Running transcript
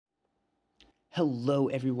Hello,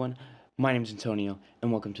 everyone. My name is Antonio, and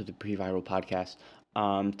welcome to the Pre-Viral Podcast.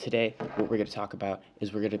 Today, what we're going to talk about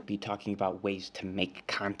is we're going to be talking about ways to make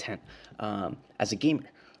content as a gamer,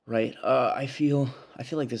 right? I feel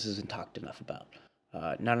like this isn't talked enough about.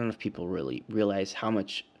 Not enough people really realize how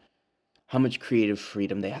much creative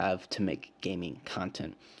freedom they have to make gaming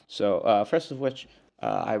content. So, first of which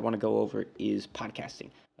I want to go over is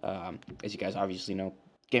podcasting. As you guys obviously know,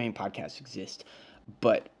 gaming podcasts exist,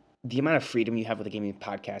 but the amount of freedom you have with a gaming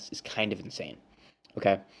podcast is kind of insane.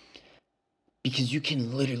 Okay, because you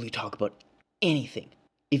can literally talk about anything.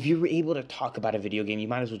 If you were able to talk about a video game, you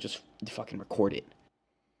might as well just fucking record it.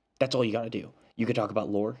 That's all you gotta do. You could talk about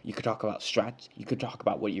lore, you could talk about strats, you could talk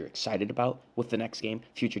about what you're excited about with the next game,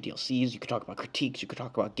 future DLCs, you could talk about critiques, you could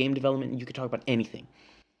talk about game development, and you could talk about anything.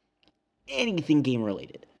 Anything game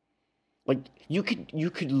related. Like you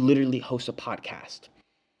could literally host a podcast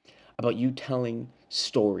about you telling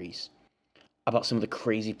stories about some of the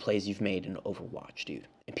crazy plays you've made in Overwatch, dude,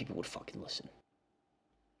 and people would fucking listen.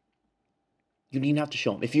 You don't even have to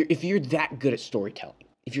show them. If you're that good at storytelling,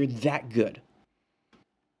 if you're that good,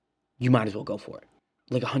 you might as well go for it.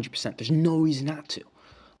 Like 100%. There's no reason not to.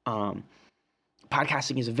 Um,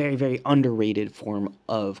 Podcasting is a very, very underrated form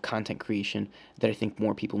of content creation that I think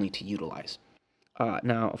more people need to utilize.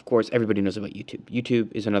 Now, of course, everybody knows about YouTube.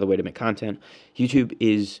 YouTube is another way to make content. YouTube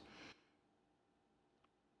is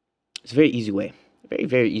it's a very easy way, a very,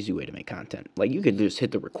 very easy way to make content. Like you could just hit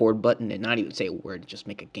the record button and not even say a word, just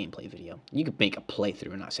make a gameplay video. You could make a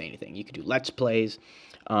playthrough and not say anything. You could do let's plays,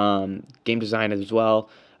 game design as well,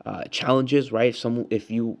 challenges. Right? If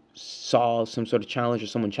you saw some sort of challenge or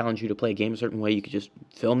someone challenged you to play a game a certain way, you could just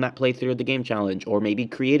film that playthrough of the game challenge, or maybe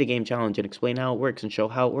create a game challenge and explain how it works and show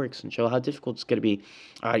how it works and show how difficult it's gonna be.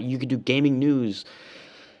 You could do gaming news.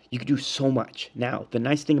 You could do so much. Now, the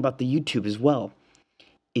nice thing about the YouTube as well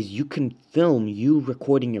is you can film you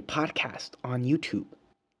recording your podcast on YouTube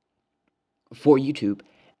for YouTube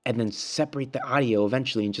and then separate the audio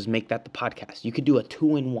eventually and just make that the podcast. You could do a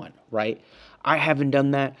 2-in-1, right? I haven't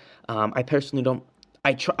done that. I personally don't.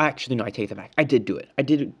 Actually, no. I take that back. I did do it. I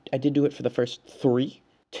did do it for the first three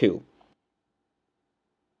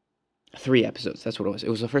episodes. That's what it was. It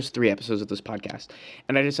was the first 3 episodes of this podcast,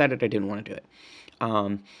 and I decided I didn't want to do it.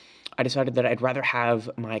 Um, I decided that I'd rather have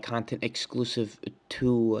my content exclusive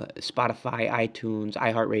to Spotify, iTunes,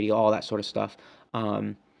 iHeartRadio, all that sort of stuff.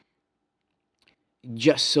 Um,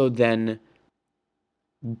 just so then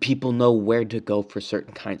people know where to go for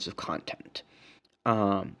certain kinds of content.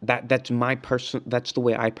 That's the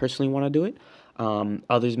way I personally want to do it.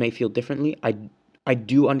 Others may feel differently. I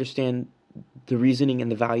do understand the reasoning and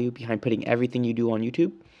the value behind putting everything you do on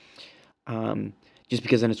YouTube. Um, just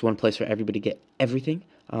because then it's one place for everybody to get everything.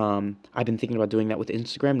 I've been thinking about doing that with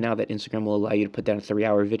Instagram now that Instagram will allow you to put down a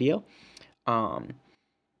 3-hour video. Um,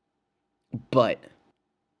 but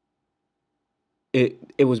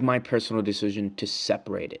it was my personal decision to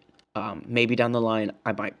separate it. Maybe down the line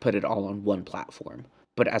I might put it all on one platform,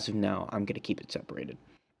 but as of now I'm gonna keep it separated.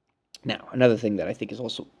 Now, another thing that I think is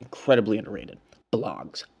also incredibly underrated: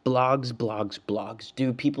 blogs.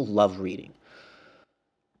 Dude, people love reading.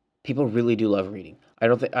 People really do love reading. I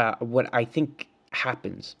don't think what I think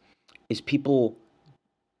happens is people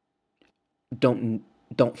don't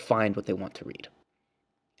don't find what they want to read.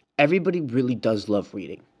 Everybody really does love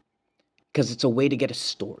reading because it's a way to get a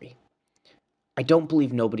story. I don't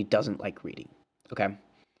believe nobody doesn't like reading. Okay?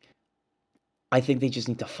 I think they just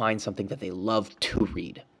need to find something that they love to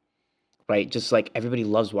read. Right? Just like everybody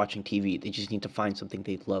loves watching TV, they just need to find something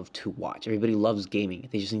they love to watch. Everybody loves gaming,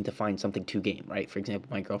 they just need to find something to game, right? For example,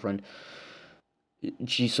 my girlfriend,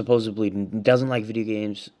 she supposedly doesn't like video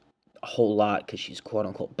games a whole lot because she's quote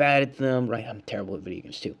unquote bad at them, right? I'm terrible at video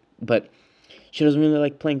games too. But she doesn't really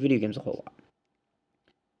like playing video games a whole lot.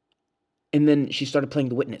 And then she started playing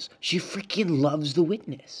The Witness. She freaking loves The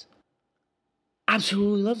Witness.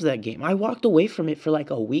 Absolutely loves that game. I walked away from it for like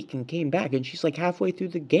a week and came back, and she's like halfway through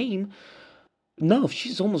the game. No,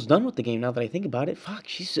 she's almost done with the game now that I think about it. Fuck,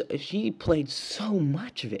 she played so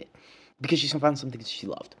much of it because she found something she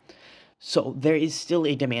loved. So there is still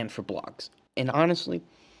a demand for blogs. And honestly,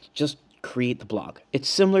 just create the blog. It's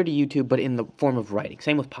similar to YouTube, but in the form of writing.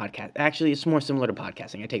 Same with podcast. Actually, it's more similar to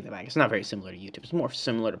podcasting. I take that back. It's not very similar to YouTube. It's more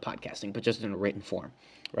similar to podcasting, but just in a written form,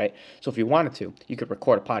 right? So if you wanted to, you could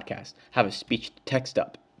record a podcast, have a speech to text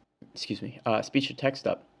up, speech to text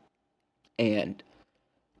up, and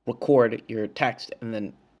record your text, and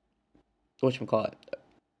then whatchamacallit,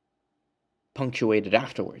 punctuate it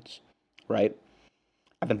afterwards, right?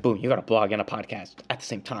 And then boom, you got a blog and a podcast at the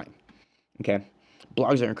same time. Okay?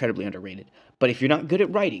 Blogs are incredibly underrated. But if you're not good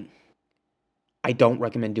at writing, I don't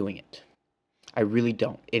recommend doing it. I really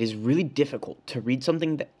don't. It is really difficult to read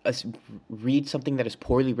something that is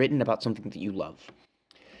poorly written about something that you love.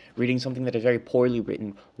 Reading something that is very poorly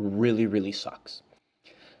written really, really sucks.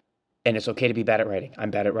 And it's okay to be bad at writing.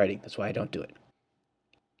 I'm bad at writing. That's why I don't do it.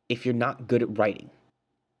 If you're not good at writing,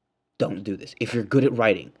 don't do this. If you're good at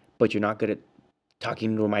writing, but you're not good at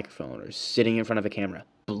talking into a microphone or sitting in front of a camera,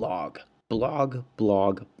 blog. Blog,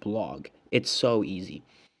 blog, blog. It's so easy.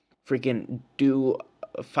 Freaking do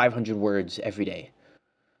 500 words every day.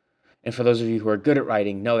 And for those of you who are good at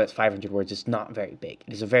writing, know that 500 words is not very big.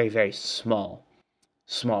 It is a very, very small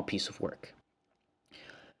piece of work.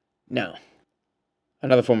 Now,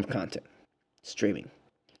 another form of content, streaming.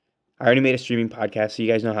 I already made a streaming podcast, so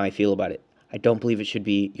you guys know how I feel about it. I don't believe it should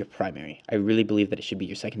be your primary. I really believe that it should be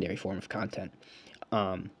your secondary form of content.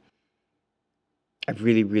 I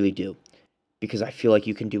really, really do. Because I feel like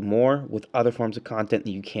you can do more with other forms of content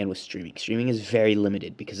than you can with streaming. Streaming is very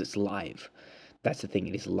limited because it's live. That's the thing,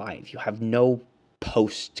 it is live. You have no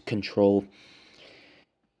post control.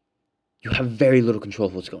 You have very little control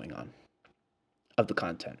of what's going on, of the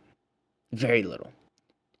content. Very little.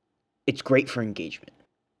 It's great for engagement.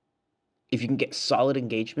 If you can get solid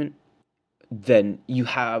engagement, then you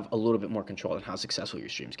have a little bit more control on how successful your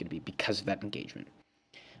stream is going to be because of that engagement.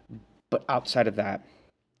 But outside of that,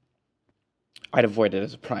 I'd avoid it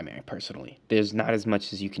as a primary, personally. There's not as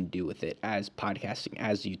much as you can do with it as podcasting,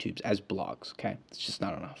 as YouTubes, as blogs, okay? It's just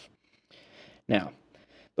not enough. Now,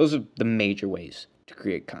 those are the major ways to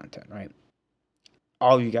create content, right?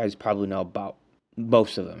 All of you guys probably know about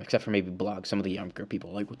most of them, except for maybe blogs. Some of the younger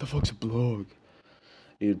people are like, what the fuck's a blog?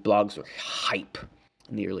 Dude, blogs were hype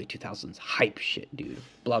in the early 2000s. Hype shit, dude.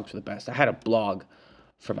 Blogs were the best. I had a blog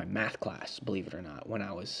for my math class, believe it or not, when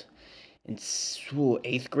I was in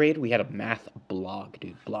 8th grade. We had a math blog,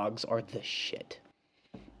 dude. Blogs are the shit.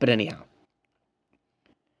 But anyhow,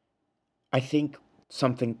 I think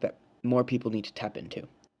something that more people need to tap into,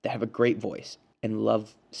 that have a great voice and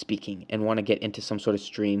love speaking and want to get into some sort of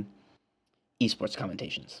stream, esports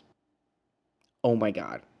commentations. Oh my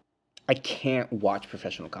god. I can't watch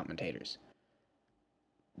professional commentators.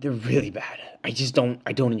 They're really bad. I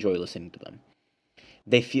don't enjoy listening to them.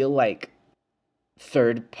 They feel like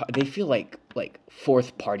fourth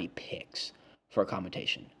party picks for a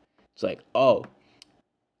commentation. It's like, oh,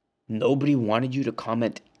 nobody wanted you to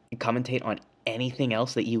commentate on anything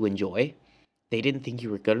else that you enjoy? They didn't think you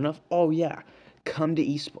were good enough? Oh yeah, come to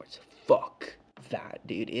esports. Fuck that,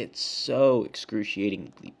 dude. It's so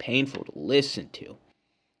excruciatingly painful to listen to.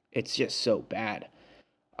 It's just so bad.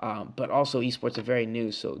 But also, esports are very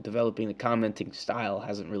new, so developing the commenting style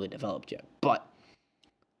hasn't really developed yet. But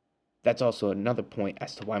that's also another point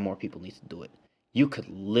as to why more people need to do it. You could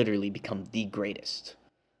literally become the greatest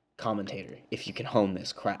commentator if you can hone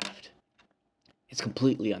this craft. It's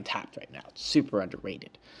completely untapped right now. It's super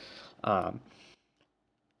underrated. And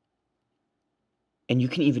you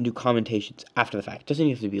can even do commentations after the fact. It doesn't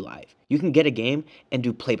even have to be live. You can get a game and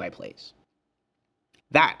do play-by-plays.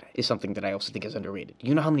 That is something that I also think is underrated.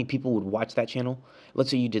 You know how many people would watch that channel? Let's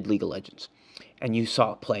say you did League of Legends, and you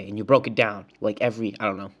saw it play, and you broke it down, like every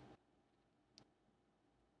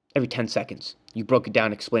 10 seconds. You broke it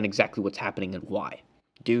down, explain exactly what's happening and why.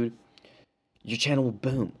 Dude, your channel will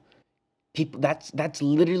boom. People, that's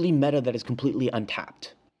literally meta that is completely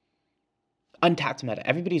untapped. Untapped meta.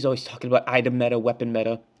 Everybody's always talking about item meta, weapon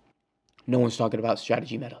meta. No one's talking about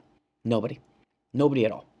strategy meta. Nobody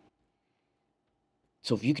at all.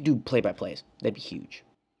 So if you could do play-by-plays, that'd be huge.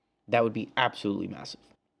 That would be absolutely massive.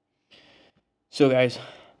 So guys,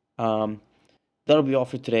 that'll be all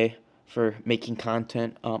for today for making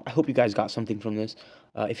content. I hope you guys got something from this.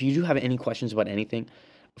 If you do have any questions about anything,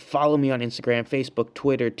 follow me on Instagram, Facebook,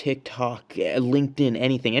 Twitter, TikTok, LinkedIn,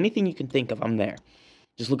 anything you can think of, I'm there.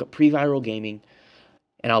 Just look up Pre-Viral Gaming,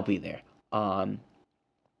 and I'll be there. And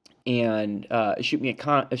shoot me a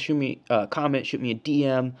comment, shoot me a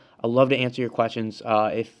DM. I'd love to answer your questions.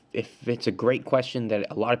 If it's a great question that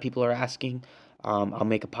a lot of people are asking, I'll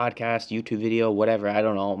make a podcast, YouTube video, whatever. I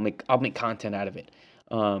don't know. I'll make content out of it.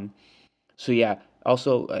 So yeah.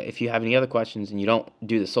 Also, if you have any other questions and you don't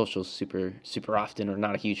do the socials super often or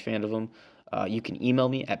not a huge fan of them, you can email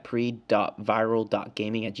me at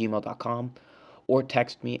pre.viral.gaming@gmail.com. or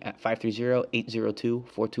text me at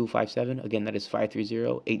 530-802-4257. Again, that is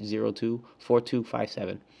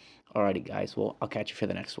 530-802-4257. Alrighty, guys. Well, I'll catch you for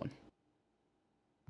the next one.